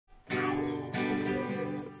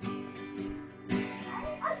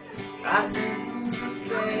I knew the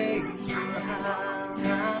stakes were high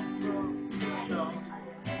right from the start.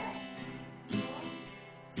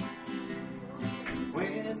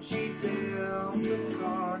 When she dealt the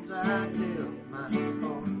cards, I dealt my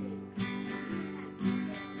part.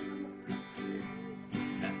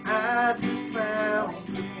 I just found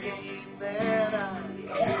the game that I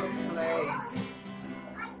should play.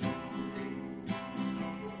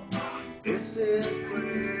 This is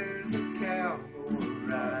where the cowboy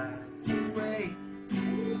rides away,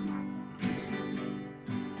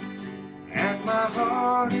 and my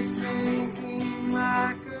heart is sinking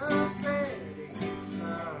like a setting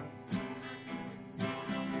sun,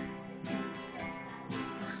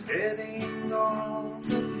 setting on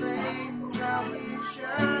the things I wish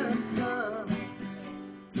I'd done.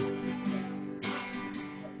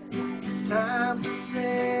 It's time to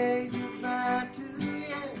say goodbye to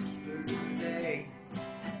yesterday.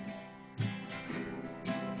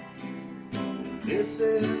 This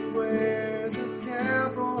is where the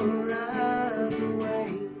cowboy rides away,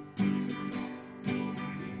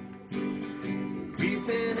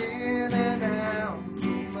 creeping in and out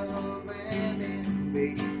of love and in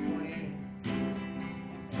between.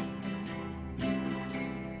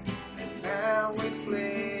 And now we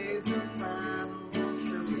play the final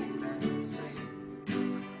showdown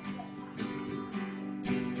scene.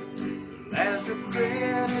 As the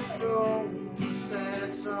credits roll, the sad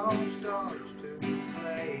song starts to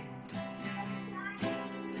play.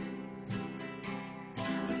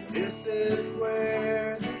 This is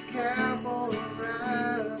where the cowboy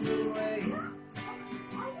rides away,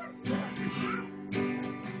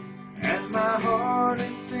 and my heart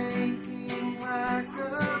is sinking like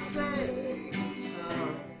a setting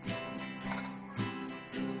sun,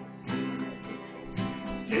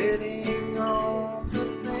 sitting on the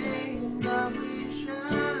things I wish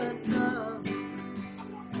I'd done.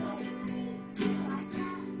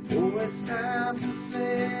 Oh, it's time to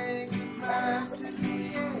say goodbye to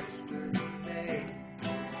yesterday.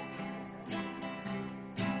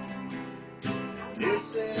 This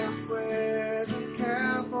is where the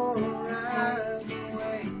cowboy rides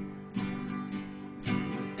away.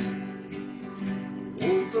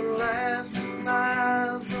 Oh, the last of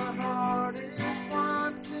miles, the hardest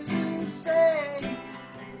one to say.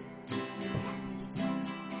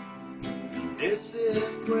 This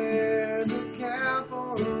is where the cowboy